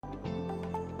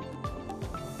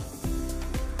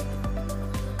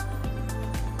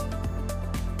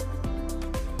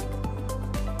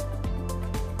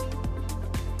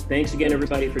Thanks again,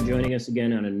 everybody, for joining us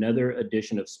again on another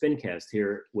edition of Spincast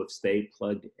here with Stay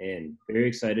Plugged In. Very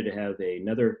excited to have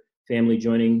another family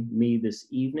joining me this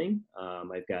evening.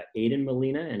 I've got Aiden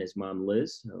Molina and his mom,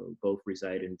 Liz, who both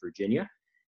reside in Virginia.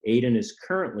 Aiden is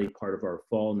currently part of our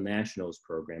Fall Nationals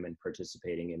program and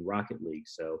participating in Rocket League.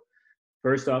 So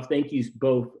first off, thank you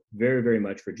both very, very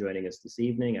much for joining us this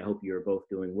evening. I hope you're both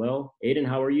doing well. Aiden,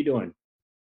 how are you doing?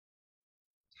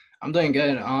 I'm doing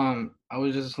good. I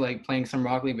was just like playing some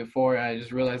Rocket League before. I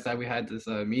just realized that we had this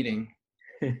meeting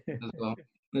as well.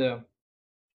 Yeah.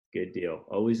 Good deal.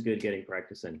 Always good getting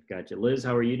practice in. Gotcha. Liz,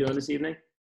 how are you doing this evening?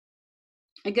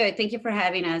 Good. Thank you for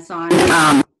having us on.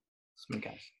 I'm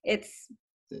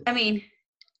happy.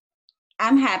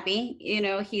 I'm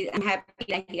happy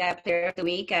that he got Player of the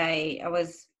Week. I've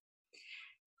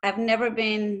never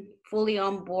been fully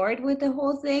on board with the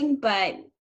whole thing, but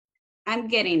I'm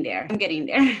getting there.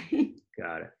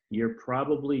 Got it. You're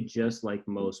probably just like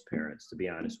most parents, to be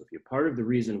honest with you. Part of the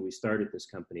reason we started this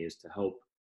company is to help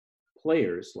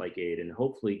players like Aiden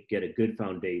hopefully get a good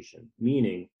foundation,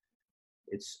 meaning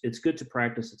it's good to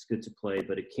practice, it's good to play,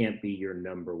 but it can't be your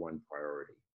number one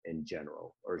priority in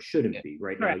general, or shouldn't be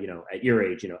right now. At your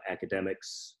age,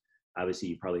 academics, obviously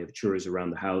you probably have chores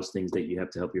around the house, things that you have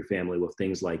to help your family with,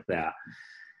 things like that.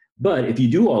 But if you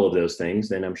do all of those things,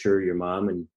 then I'm sure your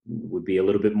mom would be a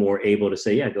little bit more able to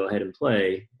say, yeah, go ahead and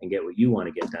play and get what you want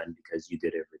to get done because you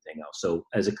did everything else. So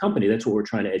as a company, that's what we're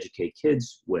trying to educate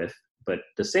kids with. But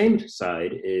the same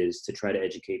side is to try to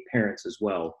educate parents as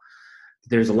well.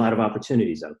 There's a lot of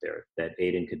opportunities out there that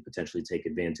Aiden could potentially take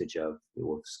advantage of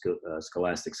with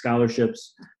scholastic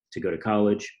scholarships to go to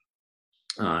college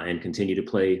and continue to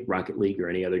play Rocket League or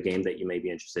any other game that you may be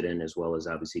interested in, as well as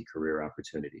obviously career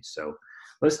opportunities. So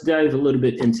let's dive a little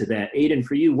bit into that. Aiden,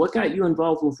 for you, what got you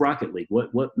involved with Rocket League?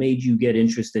 What made you get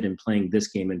interested in playing this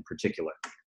game in particular?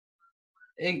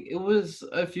 It was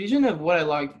a fusion of what I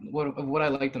liked, what I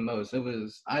liked the most.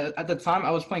 At the time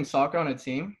I was playing soccer on a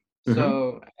team,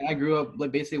 so I grew up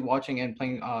like basically watching and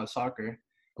playing soccer.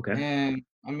 Okay. And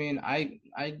I mean, I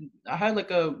had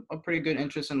like a pretty good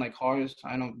interest in like cars.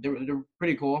 I know they're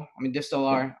pretty cool. I mean, they still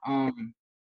are.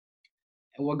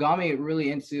 What got me really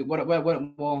into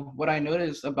what I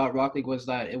noticed about Rocket League was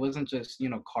that it wasn't just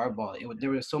car ball.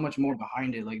 There was so much more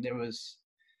behind it. Like there was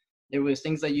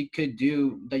things that you could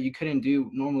do that you couldn't do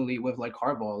normally with like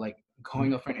hardball, like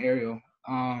going up an aerial.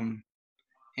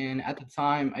 And at the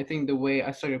time, I think the way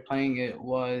I started playing it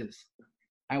was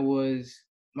I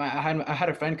had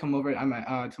a friend come over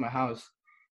to my house,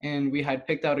 and we had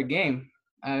picked out a game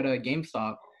at a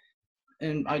GameStop,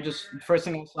 and first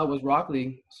thing I saw was Rocket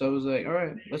League, so I was like, all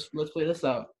right, let's play this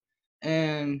out.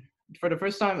 And for the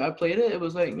first time I played it, it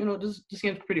was like this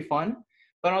game's pretty fun.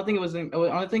 But I don't think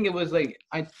it was like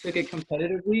I took it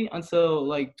competitively until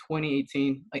like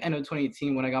 2018, like end of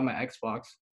 2018 when I got my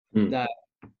Xbox.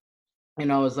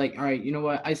 And I was like, all right, you know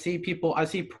what? I see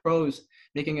pros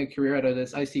making a career out of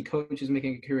this. I see coaches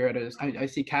making a career out of this. I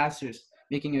see casters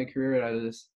making a career out of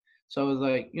this. So I was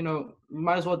like,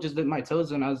 might as well just dip my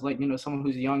toes in. I was like, someone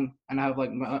who's young and I have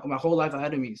like my whole life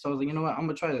ahead of me. So I was like, you know what? I'm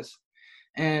gonna try this.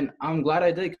 And I'm glad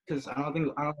I did, because I don't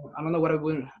know what I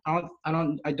would I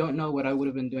don't know what I would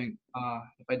have been doing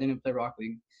if I didn't play Rocket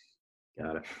League.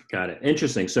 Got it.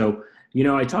 Interesting. So,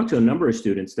 I talked to a number of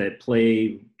students that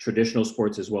play traditional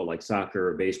sports as well, like soccer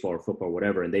or baseball or football, or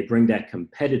whatever, and they bring that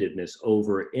competitiveness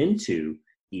over into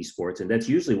esports. And that's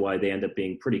usually why they end up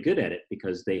being pretty good at it,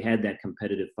 because they had that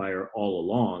competitive fire all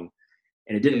along.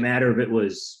 And it didn't matter if it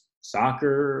was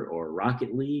soccer or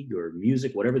Rocket League or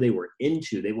music, whatever they were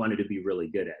into, they wanted to be really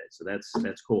good at it. So that's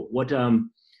cool. What do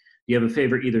you have a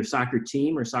favorite either soccer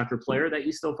team or soccer player that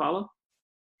you still follow?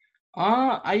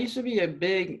 I used to be a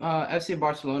big FC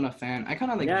Barcelona fan. I kind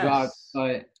of dropped,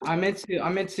 but I'm into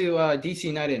DC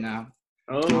United now.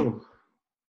 Oh,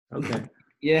 okay.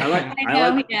 Yeah, I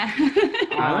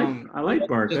like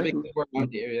Barca.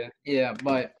 Yeah,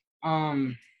 but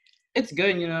it's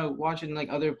good, watching like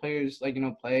other players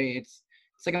play. It's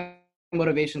like a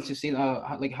motivation to see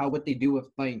what they do with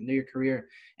like their career,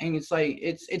 and it's like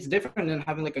it's different than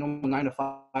having like a normal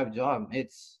 9-to-5 job.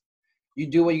 You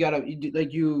do what you gotta,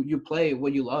 you play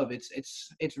what you love.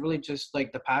 It's really just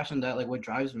like the passion that like what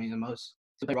drives me the most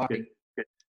to play Rocket.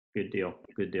 Good deal.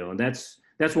 And that's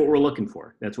what we're looking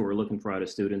for. That's what we're looking for out of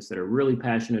students that are really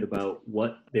passionate about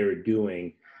what they're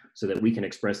doing, so that we can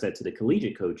express that to the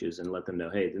collegiate coaches and let them know,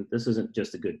 hey, this isn't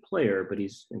just a good player, but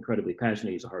he's incredibly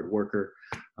passionate. He's a hard worker.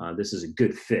 This is a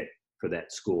good fit for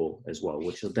that school as well,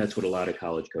 which that's what a lot of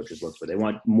college coaches look for. They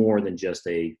want more than just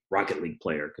a Rocket League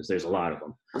player, because there's a lot of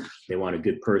them. They want a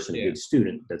good person, a good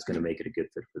student that's going to make it a good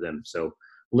fit for them. So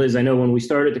Liz, I know when we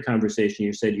started the conversation,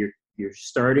 you said you're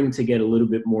starting to get a little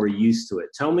bit more used to it.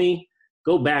 Tell me,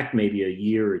 go back maybe a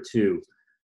year or two,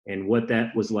 and what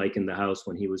that was like in the house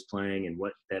when he was playing, and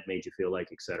what that made you feel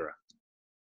like, etc.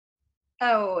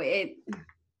 Oh, it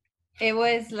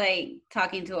was like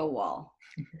talking to a wall,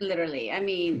 literally. I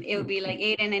mean, it would be like,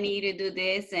 Aiden, I need you to do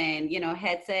this, and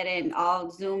headset and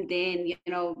all zoomed in,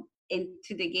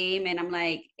 into the game, and I'm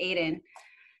like, Aiden,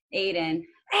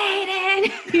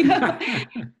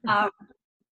 um,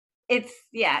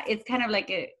 it's kind of like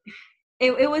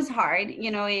it was hard,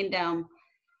 and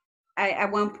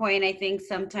at one point, I think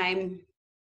sometime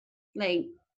like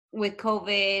with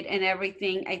COVID and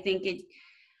everything, I think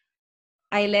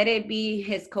I let it be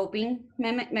his coping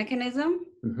mechanism,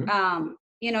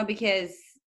 because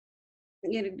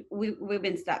we've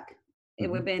been stuck.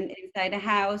 We've been inside the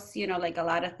house, like a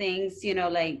lot of things,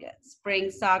 like spring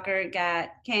soccer got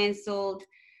canceled.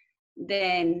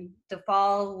 Then the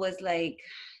fall was like,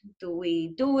 do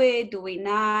we do it? Do we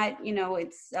not?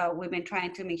 It's we've been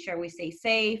trying to make sure we stay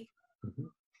safe.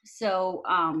 So,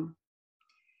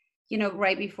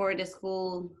 right before the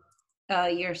school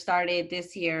year started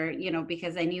this year,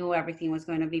 because I knew everything was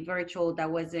going to be virtual, that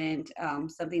wasn't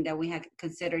something that we had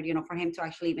considered, for him to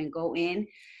actually even go in.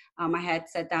 I had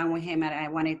sat down with him and I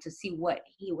wanted to see what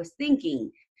he was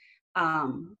thinking.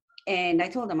 And I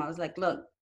told him, I was like, look,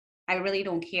 I really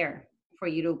don't care for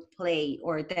you to play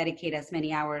or dedicate as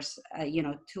many hours,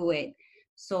 to it,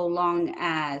 so long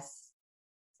as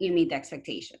you meet the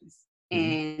expectations.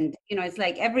 And, it's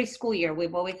like every school year,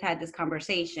 we've always had this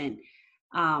conversation.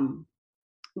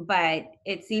 But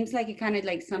it seems like it kind of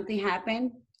like something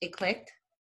happened, it clicked,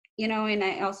 and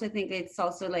I also think it's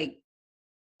also like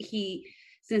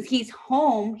since he's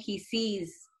home, he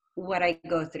sees what I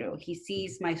go through. He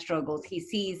sees my struggles. He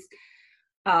sees,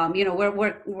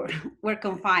 we're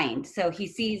confined. So he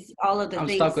sees all of the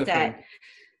things stuck with that, her.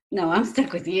 No, I'm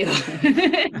stuck with you.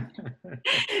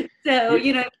 So,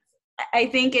 I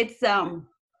think it's a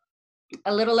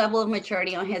little level of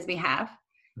maturity on his behalf.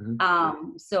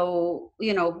 So,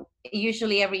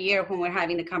 usually every year when we're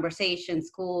having the conversation,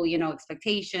 school,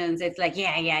 expectations, it's like,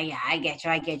 yeah, I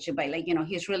get you. But like,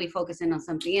 he's really focusing on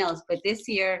something else. But this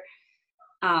year,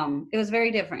 it was very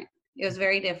different.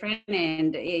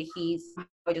 And he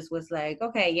just was like,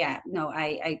 okay, yeah, no,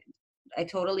 I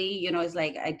totally, it's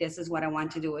like, this is what I want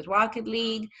to do with Rocket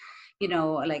League.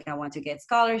 Like I want to get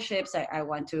scholarships. I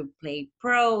want to play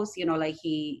pros, like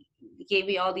he gave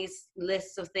me all these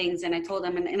lists of things, and I told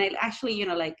him, and I actually,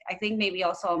 like, I think maybe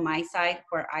also on my side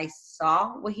where I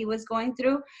saw what he was going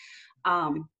through,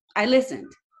 I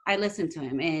listened to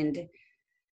him. And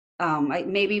I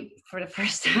maybe for the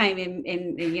first time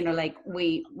in like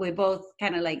we both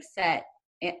kind of like set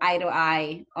eye to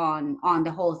eye on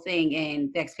the whole thing,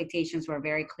 and the expectations were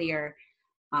very clear.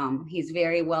 He's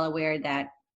very well aware that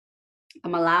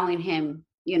I'm allowing him,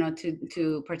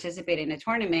 to participate in a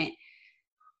tournament,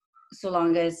 so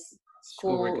long as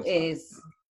school is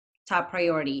top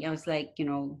priority. I was like,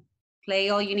 play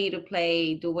all you need to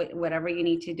play, do whatever you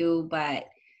need to do, but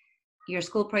your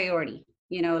school priority.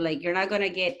 Like you're not going to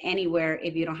get anywhere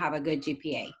if you don't have a good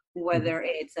GPA, whether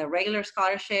it's a regular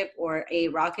scholarship or a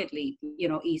Rocket League,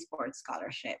 esports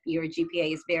scholarship. Your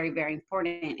GPA is very, very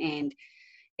important. And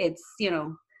it's,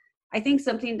 I think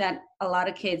something that a lot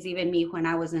of kids, even me, when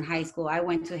I was in high school, I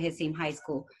went to his same high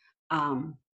school.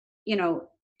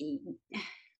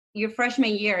 Your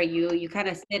freshman year, you kind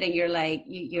of sit and you're like,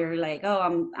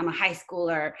 oh, I'm a high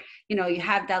schooler. You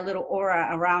have that little aura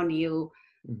around you.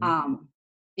 And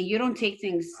you don't take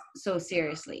things so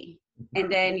seriously. And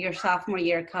then your sophomore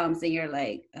year comes and you're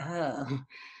like, oh,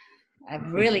 I've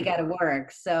really got to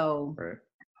work. So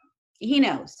he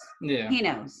knows. Yeah. He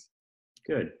knows.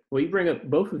 Good. Well,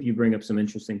 both of you bring up some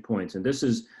interesting points, and this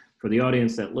is for the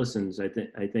audience that listens. I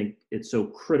think it's so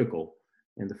critical.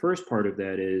 And the first part of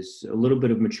that is a little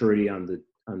bit of maturity on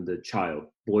the child,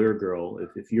 boy or girl.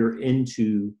 If you're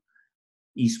into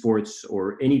esports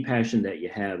or any passion that you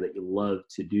have that you love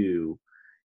to do,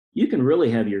 you can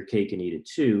really have your cake and eat it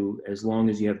too, as long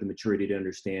as you have the maturity to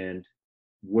understand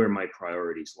where my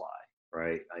priorities lie.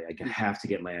 Right. I have to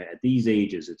get at these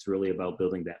ages, it's really about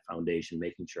building that foundation,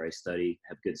 making sure I study,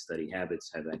 have good study habits,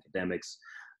 have academics.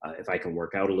 If I can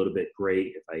work out a little bit, great.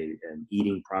 If I am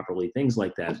eating properly, things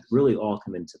like that really all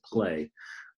come into play.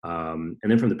 And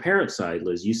then from the parent side,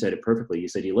 Liz, you said it perfectly. You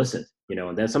said you listened,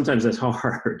 and sometimes that's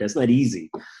hard. That's not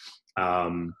easy.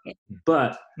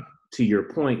 But to your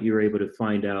point, you're able to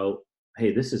find out,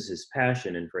 hey, this is his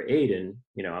passion. And for Aiden,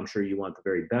 I'm sure you want the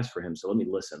very best for him. So let me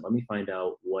listen. Let me find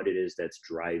out what it is that's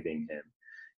driving him.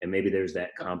 And maybe there's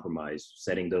that compromise,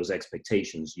 setting those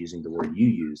expectations, using the word you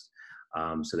used.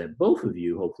 so that both of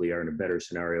you hopefully are in a better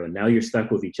scenario. And now you're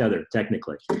stuck with each other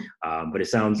technically, but it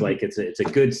sounds like it's a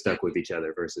good stuck with each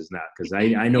other versus not. Because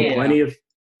I know plenty of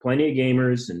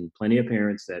gamers and plenty of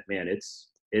parents that, man,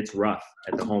 it's rough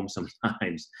at the home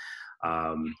sometimes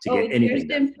to get anything done. There's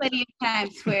been plenty of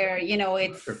times where, you know,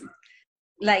 it's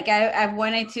like I've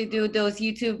wanted to do those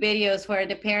YouTube videos where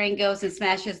the parent goes and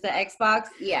smashes the Xbox.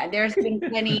 Yeah, there's been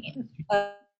plenty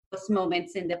of those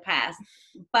moments in the past.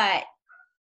 But,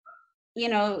 you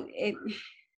know, it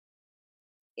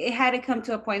had to come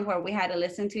to a point where we had to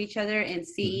listen to each other and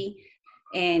see.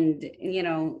 And, you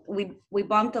know, we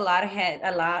bumped bumped heads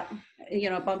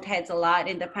a lot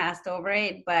in the past over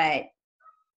it. But,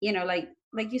 you know, like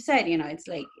you said, you know, it's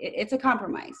like, it's a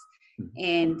compromise.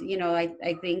 And, you know,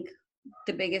 I think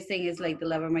the biggest thing is like the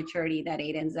level of maturity that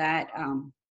Aiden's at.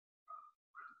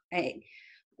 I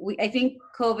think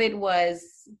COVID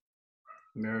was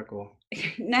miracle.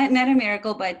 Not a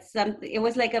miracle, but it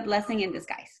was like a blessing in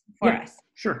disguise for us.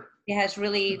 Sure. It has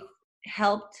really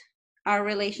helped our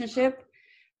relationship,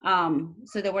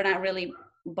 so that we're not really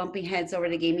bumping heads over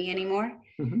the gaming anymore.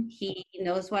 Mm-hmm. He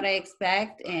knows what I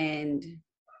expect, and,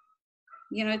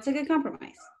 you know, it's a good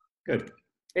compromise. Good.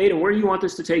 Aiden, where do you want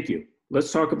this to take you?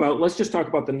 Let's just talk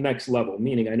about the next level,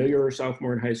 meaning I know you're a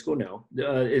sophomore in high school now.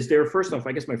 Is there, first off,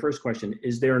 I guess my first question,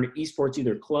 is there an esports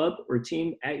either club or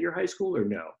team at your high school or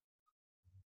no?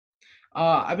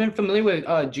 I've been familiar with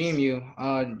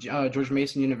GMU, George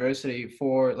Mason University,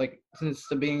 for like since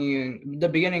the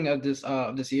beginning of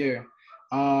this year.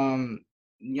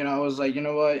 You know, I was like, you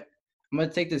know what, I'm gonna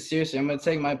take this seriously. I'm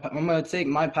gonna take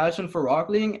my passion for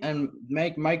Rocket League and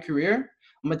make my career.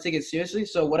 I'm gonna take it seriously.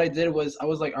 So what I did was I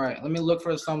was like, all right, let me look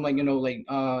for some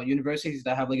universities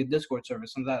that have like a Discord server,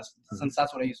 since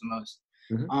that's what I use the most.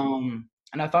 Mm-hmm.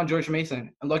 And I found George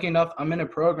Mason. And lucky enough, I'm in a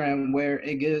program where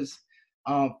it gives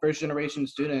first generation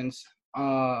students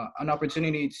an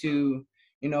opportunity to,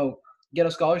 you know, get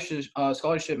a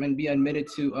scholarship and be admitted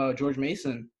to George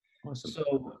Mason. Awesome.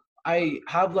 So I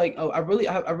have I really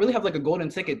have like a golden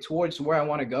ticket towards where I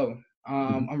want to go.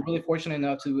 I'm really fortunate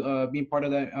enough to be part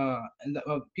of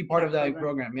that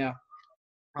program. Yeah.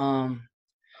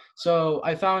 So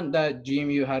I found that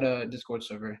GMU had a Discord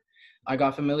server. I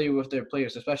got familiar with their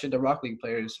players, especially the Rocket League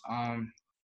players.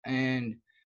 And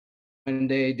when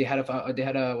they had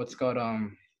a what's called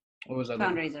what was that?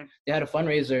 Fundraiser. They had a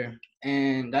fundraiser,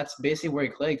 and that's basically where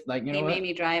it clicked. Like, you know, they made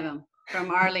me drive them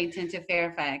from Arlington to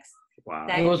Fairfax. Wow.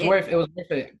 It was worth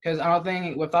it, because I don't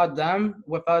think without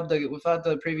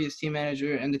the previous team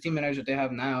manager and the team manager they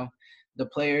have now, the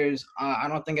players, I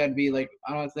don't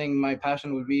think my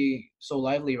passion would be so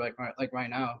lively like right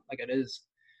now, like it is.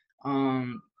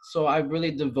 So I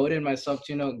really devoted myself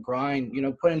to, you know, grind, you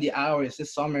know, put in the hours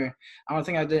this summer. I don't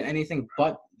think I did anything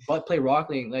but play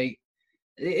Rocket League. Like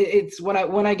it's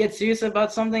when I get serious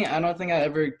about something, I don't think I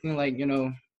ever can, like, you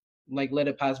know, like let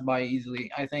it pass by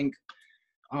easily. I think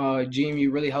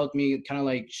GMU really helped me kind of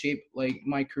like shape like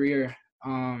my career.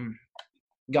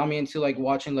 Got me into like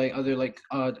watching like other like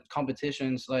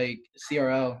competitions like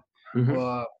CRL,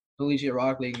 Collegiate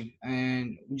Rocket League,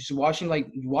 and just watching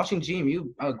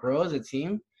GMU grow as a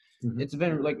team. Mm-hmm. It's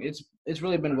been like it's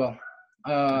really been well.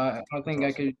 I think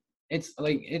I could. It's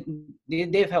like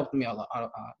they've helped me a lot.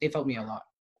 They've helped me a lot.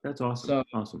 That's awesome. So,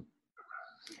 awesome.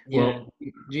 Yeah, well,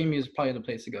 GMU is probably the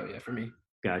place to go. Yeah, for me.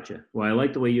 Gotcha. Well, I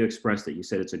like the way you expressed it. You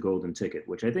said it's a golden ticket,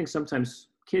 which I think sometimes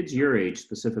kids your age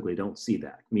specifically don't see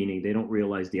that, meaning they don't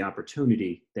realize the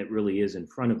opportunity that really is in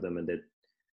front of them, and that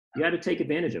you got to take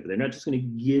advantage of it. They're not just going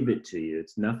to give it to you.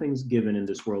 Nothing's given in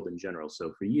this world in general.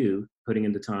 So for you, putting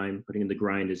in the time, putting in the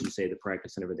grind, as you say, the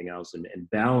practice and everything else, and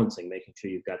balancing, making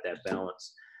sure you've got that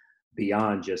balance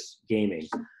beyond just gaming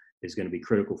is going to be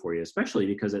critical for you, especially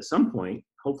because at some point,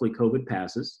 hopefully COVID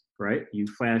passes, right? You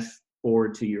flash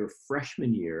forward to your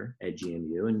freshman year at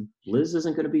GMU, and Liz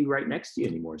isn't going to be right next to you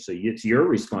anymore. So it's your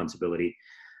responsibility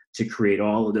to create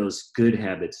all of those good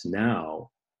habits now,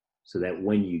 so that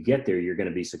when you get there, you're going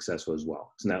to be successful as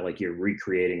well. It's not like you're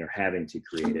recreating or having to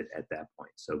create it at that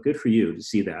point. So good for you to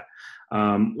see that.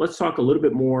 Let's talk a little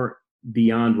bit more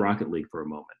beyond Rocket League for a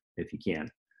moment, if you can.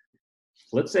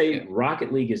 Let's say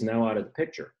Rocket League is now out of the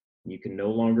picture. You can no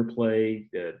longer play,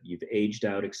 you've aged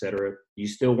out, etc. You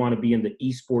still want to be in the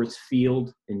esports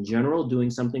field in general, doing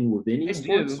something within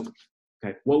esports? I do.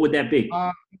 Okay, what would that be?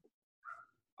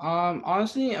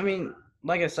 Honestly, I mean,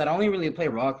 like I said, I only really play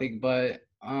Rocket League, but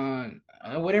I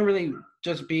wouldn't really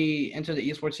just be into the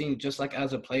esports scene just like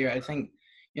as a player. I think,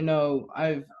 you know,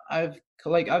 I've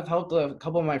helped a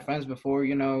couple of my friends before,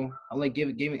 you know,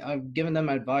 I've given them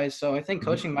advice. So I think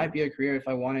coaching might be a career if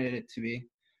I wanted it to be.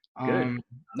 Good.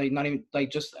 Like not even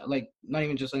like just like not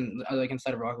even just in like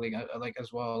inside of Rocket League, like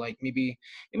as well. Like maybe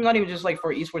not even just like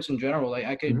for esports in general. Like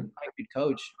Mhm. I could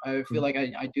coach. I feel Mhm. like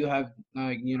I do have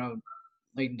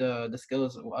like the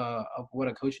skills of what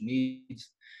a coach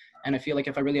needs, and I feel like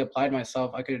if I really applied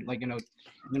myself, I could like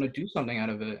do something out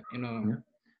of it. Yeah.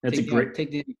 That's a great,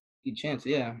 Take the chance.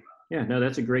 Yeah. yeah, no,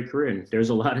 that's a great career. And there's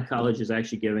a lot of colleges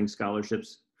actually giving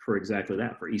scholarships for exactly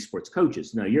that, for esports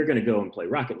coaches. Now you're going to go and play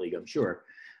Rocket League, I'm sure.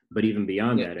 But even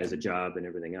beyond Yeah. that, as a job and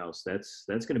everything else, that's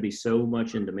going to be so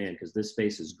much in demand because this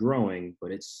space is growing,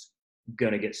 but it's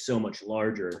going to get so much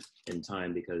larger in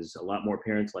time because a lot more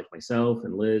parents like myself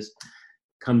and Liz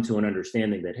come to an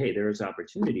understanding that, hey, there's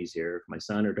opportunities here. If my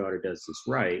son or daughter does this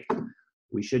right,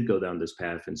 we should go down this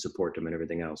path and support them and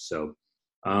everything else. So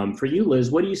for you,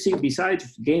 Liz, what do you see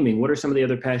besides gaming? What are some of the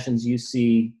other passions you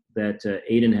see that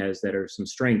Aiden has that are some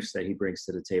strengths that he brings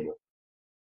to the table?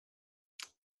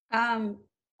 Um,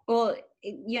 well,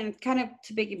 kind of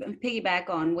to piggyback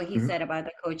on what he Mhm. said about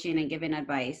the coaching and giving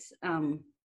advice.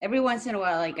 Every once in a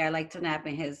while, like I like to nap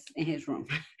in his room.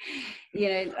 We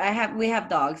have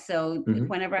dogs, so Mhm.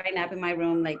 whenever I nap in my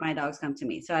room, like my dogs come to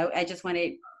me. So I just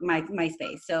wanted my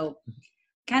space. So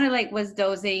kind of like was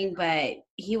dozing, but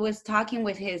he was talking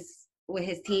with his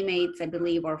teammates, I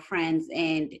believe, or friends,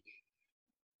 and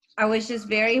I was just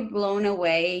very blown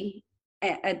away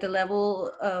at the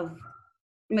level of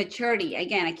maturity.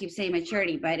 Again, I keep saying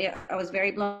maturity, but I was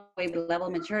very blown away by the level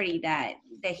of maturity that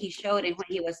he showed. And when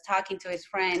he was talking to his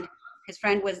friend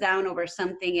was down over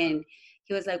something, and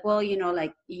he was like, well,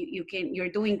 like you're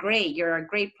doing great, you're a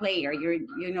great player,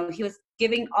 he was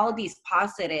giving all these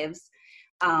positives.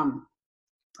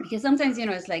 Because sometimes,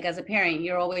 it's like as a parent,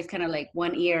 you're always kind of like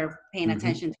one ear paying Mhm.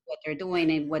 attention to what they're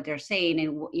doing and what they're saying,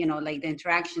 and like the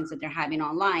interactions that they're having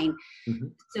online.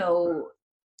 Mhm. So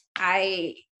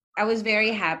I I was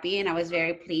very happy and I was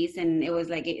very pleased, and it was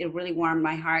like it really warmed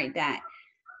my heart that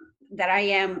I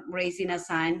am raising a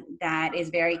son that is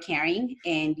very caring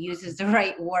and uses the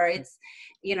right words,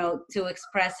 to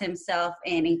express himself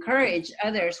and encourage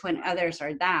others when others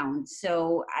are down.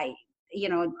 So you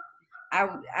know,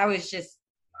 I was just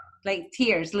like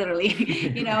tears, literally.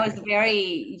 It's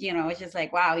very, it's just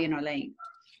like wow, like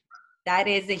that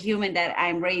is the human that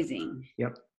I'm raising.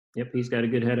 Yep. Yep. He's got a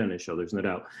good head on his shoulders, no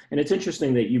doubt. And it's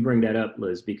interesting that you bring that up,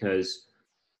 Liz, because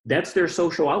that's their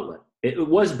social outlet. It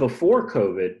was before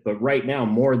COVID, but right now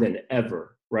more than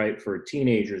ever, right? For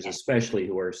teenagers, Yeah. especially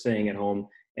who are staying at home,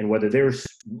 and whether they're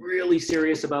really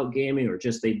serious about gaming or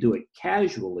just they do it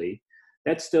casually,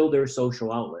 that's still their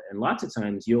social outlet. And lots of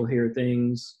times you'll hear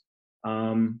things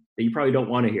that you probably don't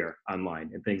want to hear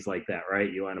online and things like that,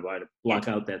 right? You want to Yeah. block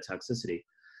out that toxicity.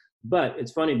 But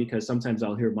it's funny because sometimes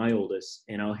I'll hear my oldest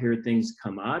and I'll hear things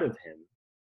come out of him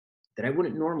that I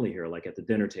wouldn't normally hear, like at the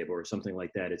dinner table or something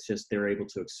like that. It's just they're able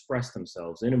to express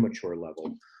themselves in a mature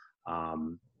level.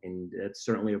 And it's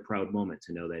certainly a proud moment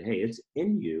to know that, hey, it's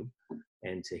in you,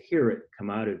 and to hear it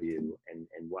come out of you and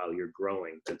while you're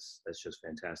growing, that's just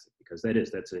fantastic, because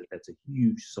that's a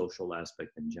huge social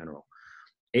aspect in general.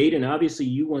 Aiden, obviously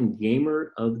you won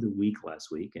Gamer of the Week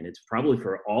last week, and it's probably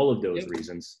for all of those Yep.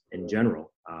 reasons in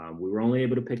general. We were only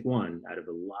able to pick one out of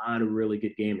a lot of really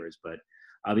good gamers, but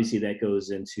obviously that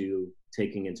goes into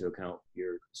taking into account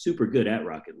you're super good at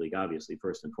Rocket League, obviously,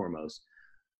 first and foremost,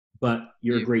 but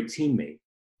you're a Yep. great teammate.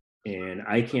 And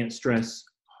I can't stress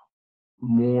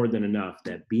more than enough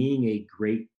that being a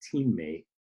great teammate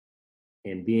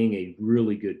and being a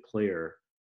really good player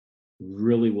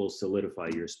really will solidify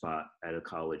your spot at a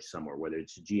college somewhere, whether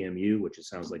it's GMU, which it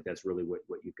sounds like that's really what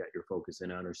you've got your focus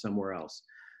in on, or somewhere else.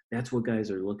 That's what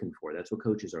guys are looking for. That's what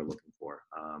coaches are looking for.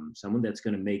 Someone that's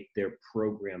going to make their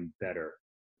program better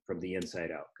from the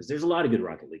inside out. Because there's a lot of good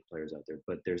Rocket League players out there,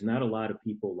 but there's not a lot of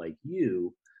people like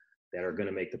you that are going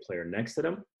to make the player next to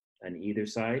them on either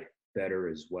side better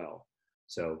as well.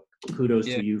 So kudos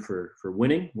Yeah. to you for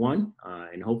winning one,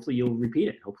 and hopefully you'll repeat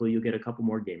it. Hopefully you'll get a couple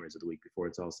more gamers of the week before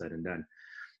it's all said and done.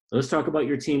 Let's talk about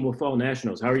your team with Fall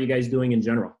Nationals. How are you guys doing in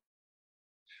general?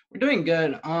 We're doing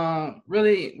good.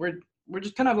 Really, we're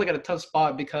just kind of like at a tough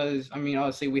spot because I mean,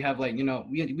 obviously we have like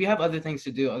we have other things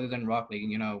to do other than Rock League.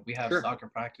 We have Sure. soccer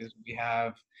practice. We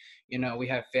have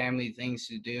family things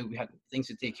to do. We have things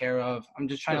to take care of. I'm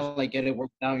just Of trying to course. like get it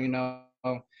worked out.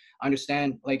 I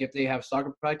understand like if they have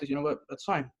soccer practice, you know what? That's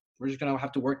fine. We're just gonna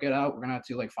have to work it out. We're gonna have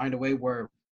to like find a way where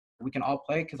we can all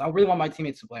play because I really want my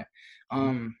teammates to play.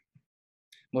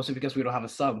 Mostly because we don't have a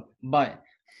sub, but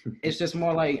it's just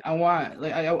more like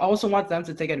I also want them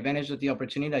to take advantage of the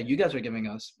opportunity that you guys are giving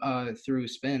us through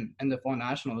Spin and the Fall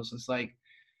Nationals. It's like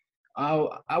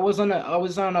I was on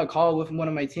a call with one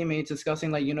of my teammates discussing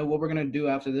like what we're gonna do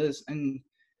after this, and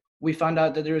we found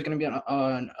out that there was going to be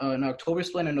an October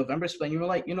split and a November split. And you were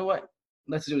like, you know what?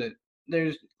 Let's do it.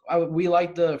 We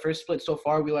like the first split so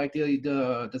far. We like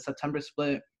the September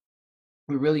split.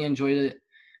 We really enjoyed it.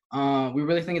 We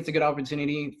really think it's a good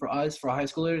opportunity for us, for high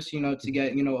schoolers, you know, to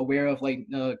get, you know, aware of like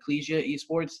collegiate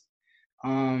esports.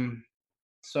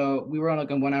 So we were on like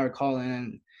a 1 hour call,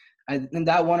 and in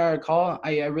that 1 hour call,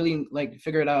 I really like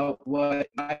figured out what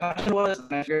my passion was,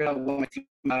 and I figured out what my team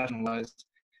passion was.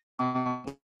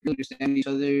 We understand each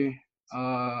other.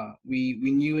 We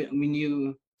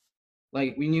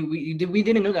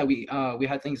didn't know that we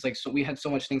had things like, so we had so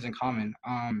much things in common.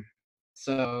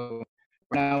 So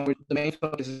now the main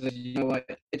focus is, you know what,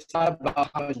 it's not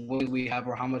about how much wins we have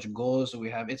or how much goals we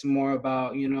have. It's more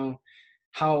about, you know,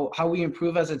 how we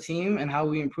improve as a team and how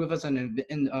we improve as an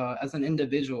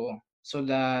individual, so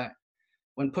that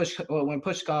when push comes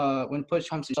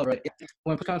to shove, right?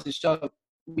 When push comes to shove,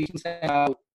 we can stand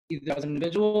out either as an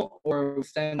individual or we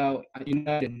stand out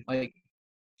united, like,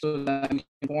 so that we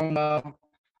can form well.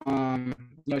 You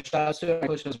know, shout out to our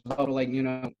coach as well, like, you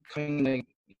know, coming, like,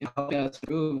 you know, helping us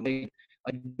improve, like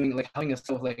doing, like, helping us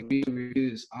with like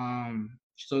reviews.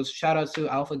 So shout out to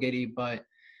Alpha Giddy, but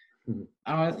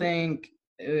I don't think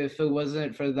if it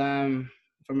wasn't for them,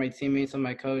 for my teammates and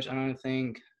my coach, I don't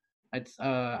think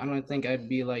I'd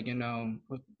be like, you know,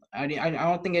 I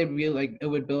don't think it'd be like, it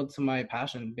would build to my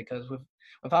passion, because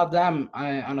without them,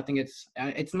 I don't think it's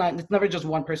never just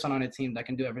one person on a team that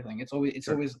can do everything. It's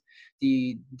always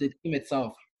the team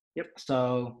itself. Yep.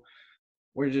 So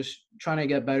we're just trying to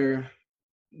get better.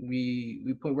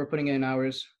 We're putting in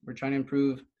hours. We're trying to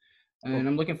improve, and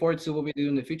I'm looking forward to what we do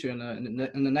in the future in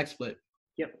the next split.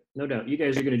 Yep, no doubt. You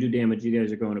guys are going to do damage. You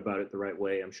guys are going about it the right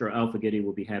way. I'm sure Alpha Giddy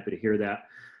will be happy to hear that.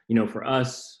 You know, for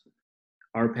us,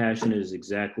 our passion is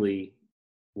exactly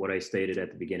what I stated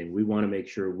at the beginning. We want to make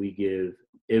sure we give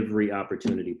every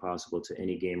opportunity possible to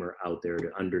any gamer out there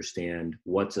to understand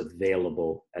what's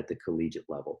available at the collegiate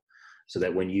level, so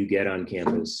that when you get on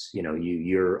campus, you know,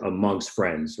 you're amongst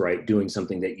friends, right? Doing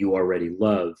something that you already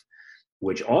love,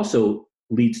 which also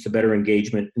leads to better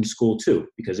engagement in school too,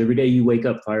 because every day you wake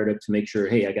up fired up to make sure,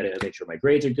 hey, I got to make sure my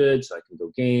grades are good so I can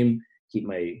go game, keep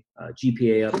my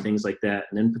GPA up, things like that,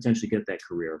 and then potentially get that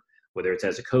career, whether it's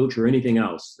as a coach or anything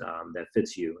else that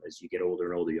fits you as you get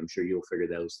older and older. I'm sure you'll figure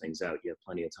those things out. You have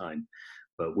plenty of time.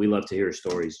 But we love to hear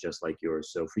stories just like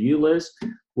yours. So for you, Liz,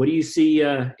 what do you see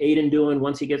Aiden doing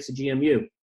once he gets to GMU?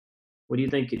 What do you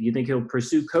think? Do you think he'll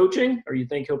pursue coaching, or you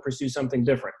think he'll pursue something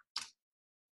different?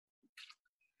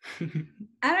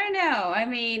 I don't know. I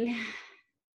mean,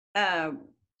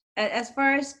 as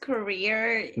far as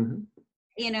career,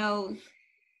 you know,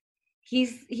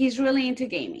 he's really into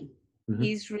gaming.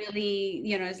 He's really,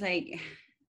 you know, it's like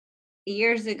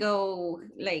years ago,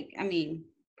 like, I mean,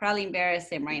 probably embarrass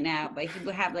him right now, but he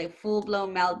would have like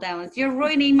full-blown meltdowns. You're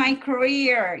ruining my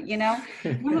career, you know?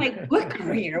 And I'm like, what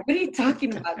career? What are you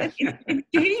talking about? It's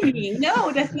gaming.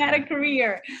 No, that's not a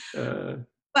career.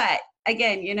 But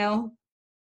again, you know,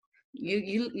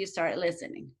 you start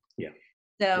listening. Yeah.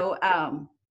 So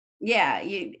yeah,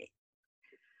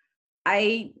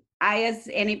 I as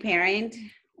any parent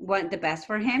want the best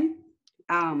for him.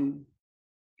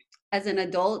 As an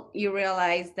adult, you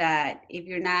realize that if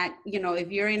you're not, you know, if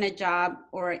you're in a job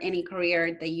or any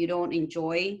career that you don't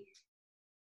enjoy,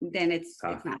 then it's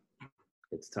tough.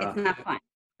 It's not fun.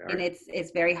 And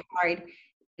it's very hard.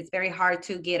 It's very hard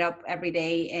to get up every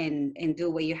day and do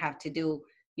what you have to do,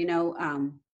 you know.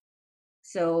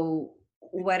 So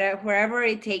wherever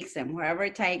it takes him, wherever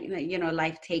you know,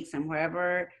 life takes him,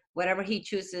 whatever he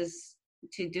chooses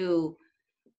to do,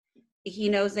 he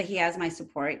knows that he has my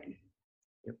support.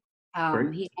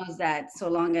 He knows that so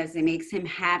long as it makes him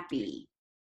happy,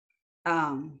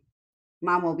 Mom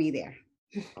will be there.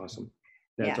 Awesome.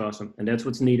 That's awesome. And that's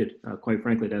what's needed. Quite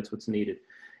frankly, that's what's needed.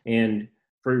 And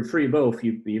for you both,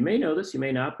 you may know this, you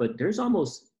may not, but there's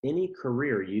almost any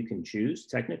career you can choose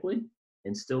technically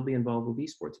and still be involved with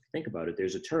esports. If you think about it,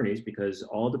 there's attorneys, because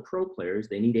all the pro players,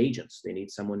 they need agents. They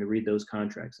need someone to read those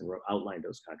contracts and outline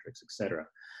those contracts, etc.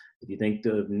 If you think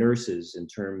of nurses in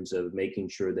terms of making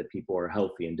sure that people are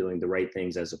healthy and doing the right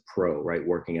things as a pro, right?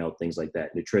 Working out, things like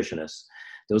that. Nutritionists,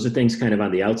 those are things kind of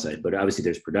on the outside, but obviously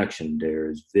there's production,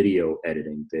 there's video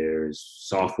editing, there's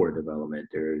software development,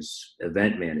 there's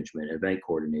event management, event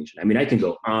coordination. I mean, I can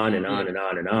go on and on and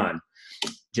on and on,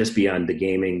 just beyond the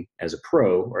gaming as a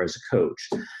pro or as a coach.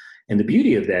 And the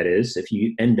beauty of that is, if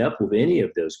you end up with any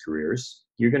of those careers,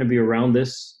 you're going to be around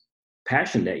this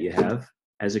passion that you have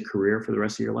as a career for the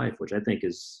rest of your life, which I think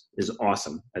is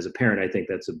awesome. As a parent, I think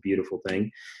that's a beautiful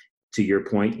thing. to your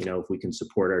point, you know, if we can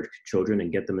support our children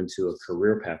and get them into a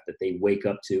career path that they wake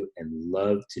up to and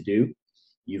love to do,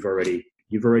 you've already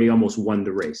almost won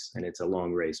the race, and it's a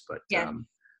long race, but Yeah.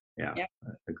 yeah, Yep.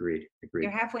 Agreed.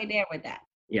 You're halfway there with that.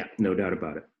 Yeah, no doubt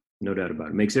about it. No doubt about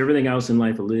it. Makes everything else in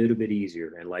life a little bit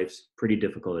easier, and life's pretty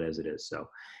difficult as it is. So,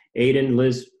 Aiden,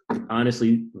 Liz,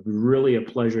 honestly, really a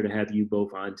pleasure to have you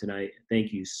both on tonight.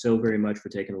 Thank you so very much for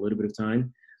taking a little bit of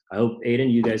time. I hope,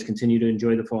 Aiden, you guys continue to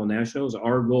enjoy the Fall Nationals.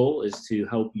 Our goal is to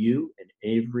help you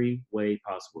in every way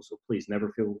possible. So please never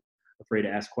feel afraid to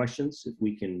ask questions. If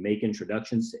we can make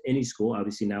introductions to any school,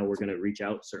 obviously now we're going to reach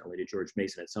out certainly to George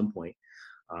Mason at some point.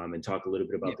 And talk a little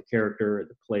bit about the character,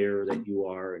 the player that you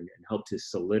are, and help to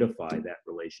solidify that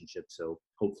relationship. So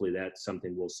hopefully that's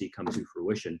something we'll see come to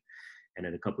fruition. And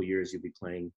in a couple of years, you'll be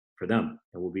playing for them,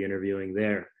 and we'll be interviewing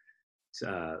there, as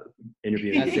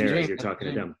you're talking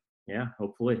to them. Yeah,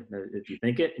 hopefully. If you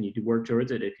think it and you do work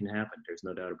towards it, it can happen. There's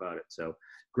no doubt about it. So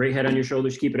great head on your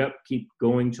shoulders. Keep it up. Keep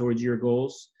going towards your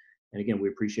goals. And again, we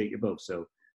appreciate you both. So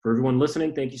for everyone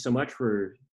listening, thank you so much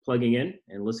for plugging in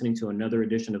and listening to another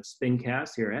edition of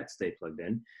Spincast here at Stay Plugged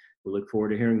In. We look forward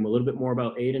to hearing a little bit more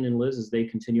about Aiden and Liz as they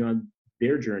continue on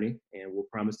their journey, and we'll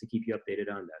promise to keep you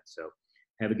updated on that. So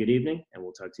have a good evening, and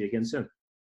we'll talk to you again soon.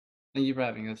 Thank you for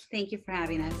having us. Thank you for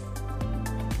having us.